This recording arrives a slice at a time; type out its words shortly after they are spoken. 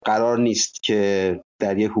قرار نیست که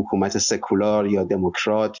در یک حکومت سکولار یا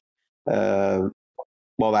دموکرات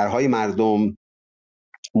باورهای مردم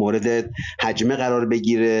مورد هجمه قرار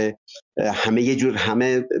بگیره، همه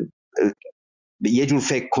یه جور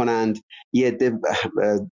فکر کنند، یه عده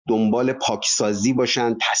دنبال پاکسازی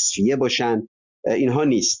باشن، تصفیه باشن. اینها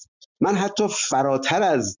نیست. من حتی فراتر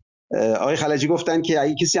از آقای خلجی گفتن که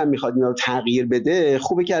اگه کسی هم میخواد اینا رو تغییر بده،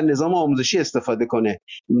 خوبه که از نظام آموزشی استفاده کنه،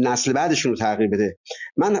 نسل بعدشون رو تغییر بده.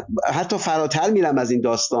 من حتی فراتر میرم از این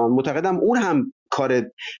داستان، معتقدم اون هم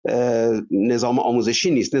کار نظام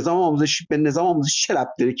آموزشی نیست. نظام آموزشی به نظام آموزشی چه ربط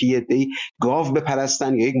داره که یه عده‌ای گاو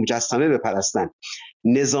بپرستن یا یک مجسمه بپرستن؟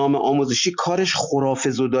 نظام آموزشی کارش خرافه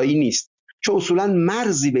زدایی نیست، چون اصولا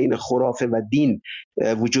مرزی بین خرافه و دین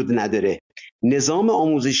وجود نداره. نظام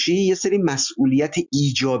آموزشی یه سری مسئولیت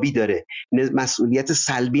ایجابی داره، مسئولیت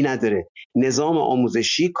سلبی نداره. نظام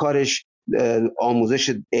آموزشی کارش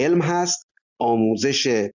آموزش علم هست،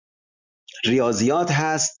 آموزش ریاضیات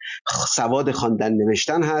هست، سواد خواندن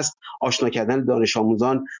نوشتن هست، آشنا کردن دانش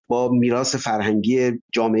آموزان با میراث فرهنگی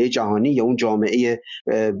جامعه جهانی یا اون جامعه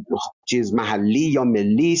محلی یا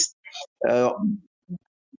ملی است.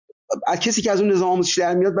 کسی که از اون نظام آموزشی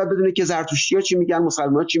در میاد باید بدونه که زرتشتی‌ها چی میگن،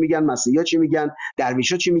 مسلمان‌ها چی میگن، مسیحی‌ها چی میگن،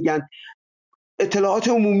 درویش‌ها چی میگن. اطلاعات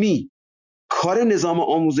عمومی. کار نظام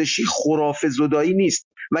آموزشی خرافه زدایی نیست،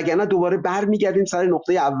 وگرنه دوباره برمیگردیم سر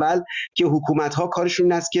نقطه اول که حکومت‌ها کارشون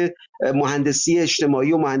این است که مهندسی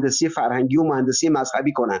اجتماعی و مهندسی فرهنگی و مهندسی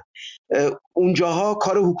مذهبی کنن. اونجاها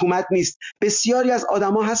کار حکومت نیست. بسیاری از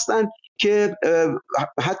آدما هستن که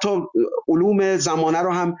حتی علوم زمانه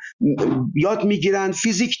رو هم یاد میگیرن،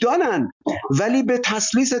 فیزیک دانن، ولی به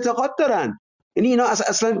تثلیث اعتقاد دارن. یعنی اینا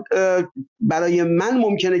اصلا برای من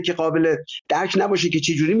ممکنه که قابل درک نباشه که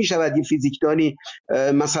چجوری میشود یه فیزیکدانی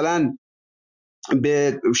مثلا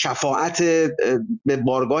به شفاعت به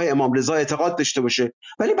بارگاه امام رضا اعتقاد داشته باشه،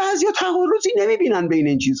 ولی بعضیا تعارضی نمیبینن بین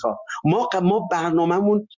این چیزها. ما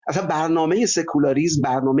برنامه‌مون، اصلا برنامه سکولاریسم،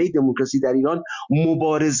 برنامه دموکراسی در ایران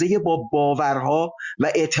مبارزه با باورها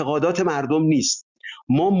و اعتقادات مردم نیست.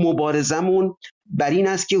 ما مبارزمون بر این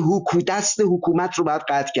است که دست حکومت رو باید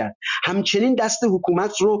قطع کرد. همچنین دست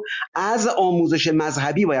حکومت رو از آموزش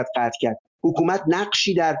مذهبی باید قطع کرد. حکومت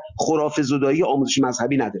نقشی در خرافه زدایی آموزش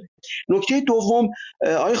مذهبی نداره. نکته دوم،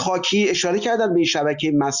 آقای خاکی اشاره کردن به این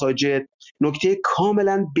شبکه مساجد. نکته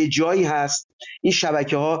کاملا بجایی هست. این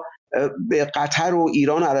شبکه ها به قطر و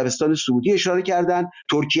ایران و عربستان سعودی اشاره کردن،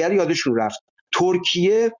 ترکیه رو یادشون رفت.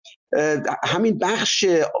 ترکیه همین بخش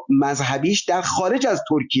مذهبیش در خارج از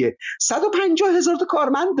ترکیه 150,000 تا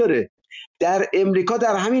کارمند داره. در امریکا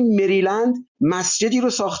در همین مریلند مسجدی رو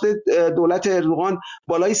ساخته دولت اردوغان،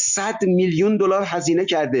 بالای 100 میلیون دلار هزینه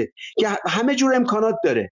کرده که همه جور امکانات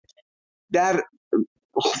داره. در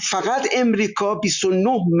فقط امریکا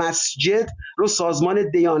 29 مسجد رو سازمان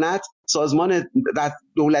دیانت، سازمان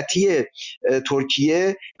دولتی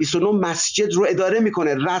ترکیه 29 مسجد رو اداره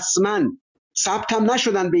میکنه. رسما ثبت هم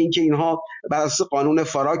نشدن به این که اینها بر اساس قانون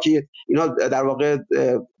فارا که اینها در واقع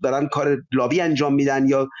دارن کار لابی انجام میدن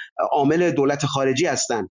یا عامل دولت خارجی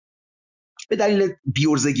هستن، به دلیل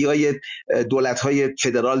بیورزگی‌های دولت‌های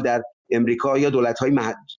فدرال در امریکا یا دولت‌های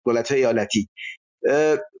ایالتی.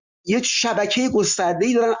 یه شبکه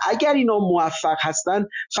گسترده‌ای دارن. اگر اینا موفق هستن،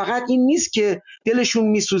 فقط این نیست که دلشون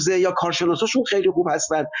میسوزه یا کارشناساشون خیلی خوب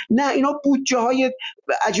هستن، نه، اینا بودجه‌های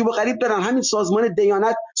عجیب و غریب دارن. همین سازمان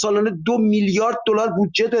دیانت سالانه 2 میلیارد دلار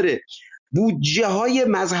بودجه داره. بودجه‌های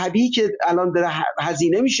مذهبی که الان داره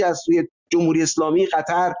هزینه میشه از سوی جمهوری اسلامی،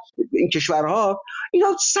 قطر، این کشورها،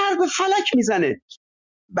 اینا سر به فلک میزنه.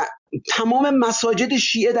 تمام مساجد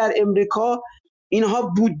شیعه در امریکا اینها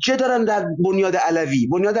بودجه دارن در بنیاد علوی.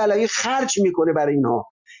 بنیاد علوی خرج میکنه برای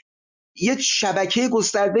اینها. یه شبکه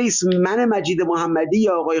گسترده است. من مجید محمدی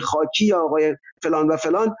یا آقای خاکی یا آقای فلان و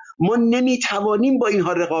فلان، ما نمیتوانیم با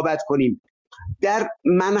اینها رقابت کنیم. در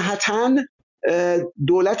منهتن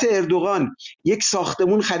دولت اردوغان یک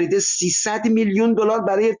ساختمون خریده 300 میلیون دلار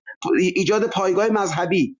برای ایجاد پایگاه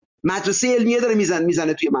مذهبی. مدرسه علمیه داره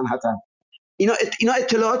میزنه توی منهتن. اینا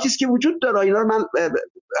اطلاعاتی است که وجود داره. اینا رو من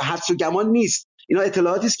حدس و گمان نیست. اینا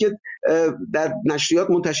اطلاعاتی است که در نشریات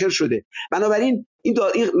منتشر شده. بنابراین این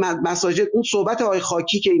مساجد، اون صحبت آقای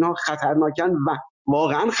خاکی که اینها خطرناکن و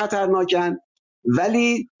واقعا خطرناکن،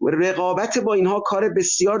 ولی رقابت با اینها کار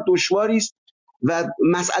بسیار دشواری است و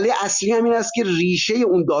مسئله اصلی همین است که ریشه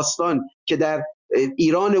اون داستان که در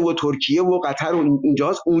ایران و ترکیه و قطر و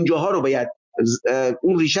اینجاست، اونجاها رو باید،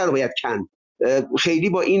 اون ریشه رو باید کند. خیلی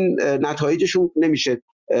با این نتایجشون نمیشه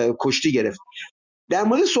کشتی گرفت. در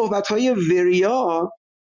مورد صحبت‌های وریا،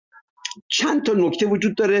 چند تا نکته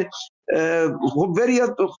وجود داره. خب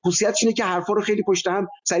وریا خصوصیتش اینه که حرفا رو خیلی پشت هم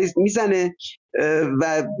سریع میزنه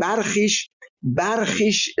و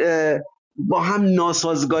برخیش با هم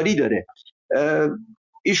ناسازگاری داره.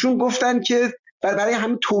 ایشون گفتن که برای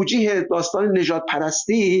همین توجیه داستان نژاد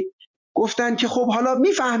پرستی گفتن که خب حالا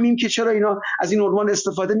میفهمیم که چرا اینا از این عنوان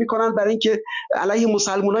استفاده میکنن، برای اینکه علیه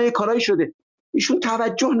مسلمانای کارایی شده. ایشون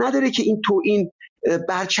توجه نداره که این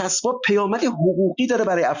برچسب‌ها پیامد حقوقی داره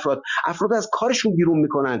برای افراد از کارشون بیرون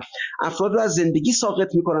میکنن، افراد رو از زندگی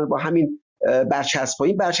ساقط میکنن با همین برچسب‌ها.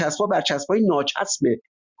 این برچسب‌های ناچسبه،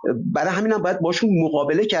 برای همینم باید باشون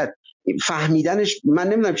مقابله کرد. فهمیدنش من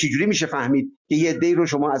نمیدونم چه جوری میشه فهمید که یه عده‌ای رو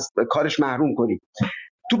شما از کارش محروم کنید.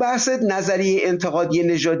 تو بحث نظریه انتقادی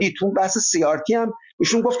نژادی، تو بحث CRT هم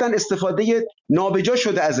ایشون گفتن استفاده نابجا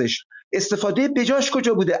شده ازش. استفاده بجاش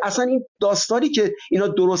کجا بوده؟ اصلا این داستانی که اینا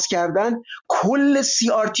درست کردن کل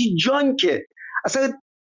CRT جانکه. اصلا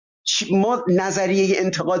ما نظریه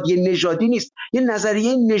انتقادی نژادی نیست، یه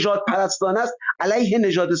نظریه نژاد پرستانه است علیه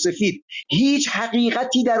نژاد سفید. هیچ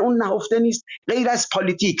حقیقتی در اون نهفته نیست غیر از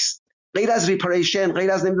پالیتیکس، غیر از ریپریشن،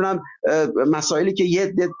 غیر از نمیدونم مسائلی که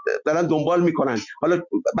یه دارن دنبال میکنن. حالا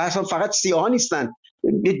بحثا فقط سیاها نیستن،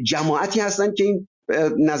 یه جماعتی هستن که این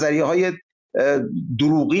نظریه های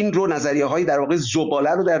دروغین رو، نظریه های در واقع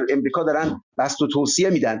زباله رو در امریکا دارن بسط و توصیه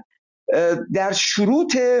میدن. در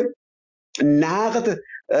شروط نقد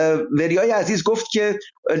وریای عزیز گفت که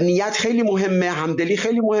نیت خیلی مهمه، همدلی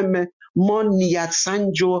خیلی مهمه. ما نیت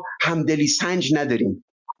سنج و همدلی سنج نداریم.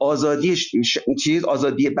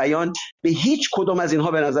 آزادی بیان به هیچ کدوم از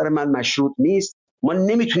اینها به نظر من مشروط نیست. ما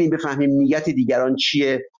نمیتونیم بفهمیم نیت دیگران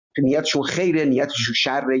چیه، نیتشون خیره، نیتشون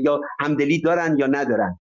شره، یا همدلی دارن یا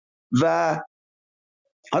ندارن. و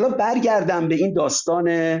حالا برگردم به این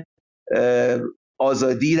داستان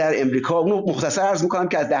آزادی در امریکا. اونو مختصر عرض میکنم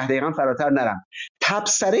که از 10 دقیقه فراتر نرم.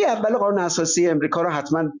 تبصره اول قانون اساسی امریکا رو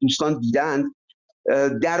حتما دوستان دیدند.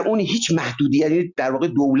 در اون هیچ محدودیتی، یعنی در واقع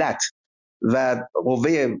دولت و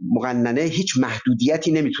قوه مقننه هیچ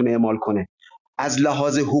محدودیتی نمیتونه اعمال کنه. از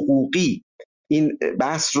لحاظ حقوقی این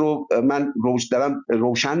بحث رو من دارم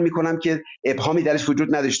روشن میکنم که ابهامی درش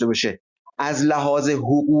وجود نداشته باشه. از لحاظ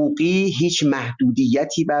حقوقی هیچ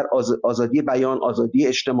محدودیتی بر آزادی بیان، آزادی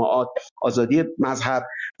اجتماعات، آزادی مذهب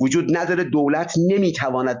وجود نداره. دولت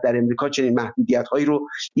نمیتواند در امریکا چنین محدودیت‌هایی رو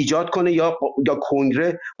ایجاد کنه یا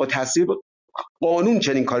کنگره با تصویب قانون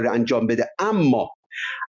چنین کاری رو انجام بده.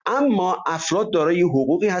 اما افراد دارای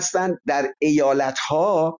حقوقی هستند. در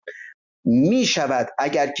ایالت‌ها می شود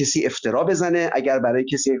اگر کسی افترا بزنه، اگر برای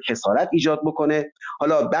کسی خسارت ایجاد بکنه.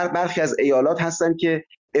 حالا برخی از ایالات هستن که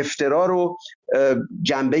افترا رو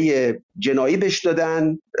جنبه جنایی بهش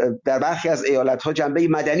دادن، در برخی از ایالت‌ها جنبه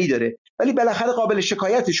مدنی داره، ولی بالاخره قابل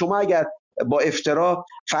شکایت. شما اگر با افترا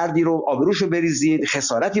فردی رو آبروشو بریزید،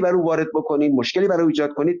 خسارتی بر او وارد بکنید، مشکلی برای او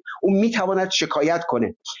ایجاد کنید، اون میتواند شکایت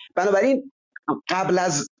کنه. بنابراین قبل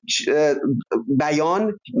از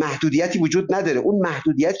بیان محدودیتی وجود نداره. اون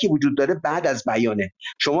محدودیتی که وجود داره بعد از بیانه.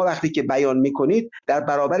 شما وقتی که بیان میکنید در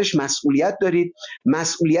برابرش مسئولیت دارید.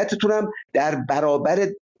 مسئولیتتون هم در برابر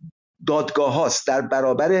دادگاه هاست، در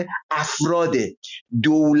برابر افراد.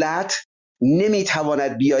 دولت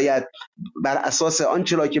نمیتواند بیاید بر اساس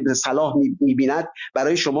آنچه را که به صلاح میبیند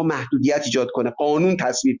برای شما محدودیت ایجاد کنه، قانون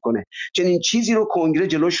تصویب کنه. چنین چیزی رو کنگره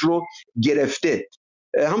جلوش رو گرفته.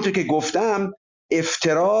 همونطور که گفتم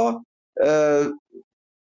افترا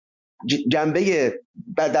جنبه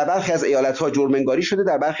در برخی از ایالت‌ها جرم‌انگاری شده،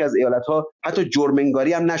 در برخی از ایالت‌ها حتی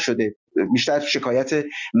جرم‌انگاری هم نشده، بیشتر شکایت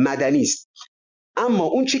مدنی است. اما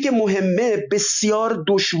اون چی که مهمه، بسیار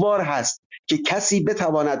دشوار هست که کسی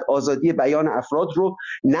بتواند آزادی بیان افراد رو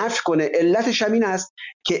نفی کنه. علتش هم این است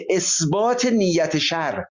که اثبات نیت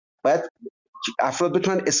شر، باید افراد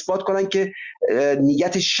بتونن اثبات کنن که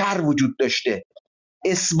نیت شر وجود داشته.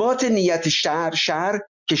 اثبات نیت شر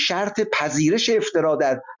که شرط پذیرش افترا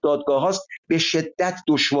در دادگاه هاست به شدت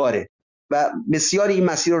دشواره و بسیاری این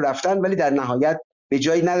مسیر رو رفتن ولی در نهایت به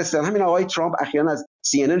جایی نرسیدن. همین آقای ترامپ اخیراً از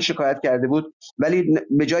CNN شکایت کرده بود ولی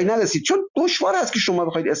به جایی نرسید، چون دشوار است که شما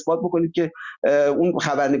بخواید اثبات بکنید که اون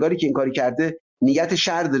خبرنگاری که این کاری کرده نیت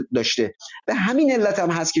شر داشته. به همین علت هم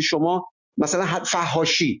هست که شما مثلا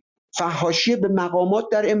فحاشی به مقامات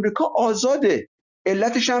در امریکا آزاده.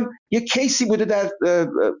 علتش هم یک کیسی بوده در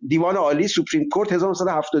دیوان عالی سوپریم کورت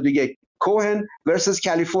 1971 کوهن ورسس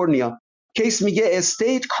کالیفرنیا. کیس میگه a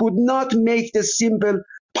state could not make the simple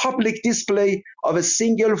public display of a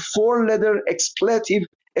single four-letter expletive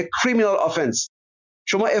a criminal offense.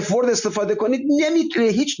 شما افورد استفاده کنید نمیتونه،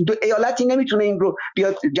 هیچ ایالتی نمیتونه این رو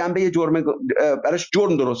بیاد جنبه جرم براش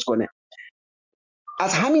جرم درست کنه.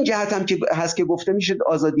 از همین جهت هم که هست که گفته میشه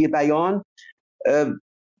آزادی بیان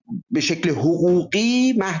به شکل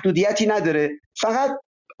حقوقی محدودیتی نداره، فقط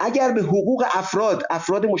اگر به حقوق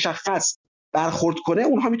افراد مشخص برخورد کنه،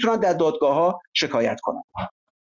 اونها میتونن در دادگاه‌ها شکایت کنن.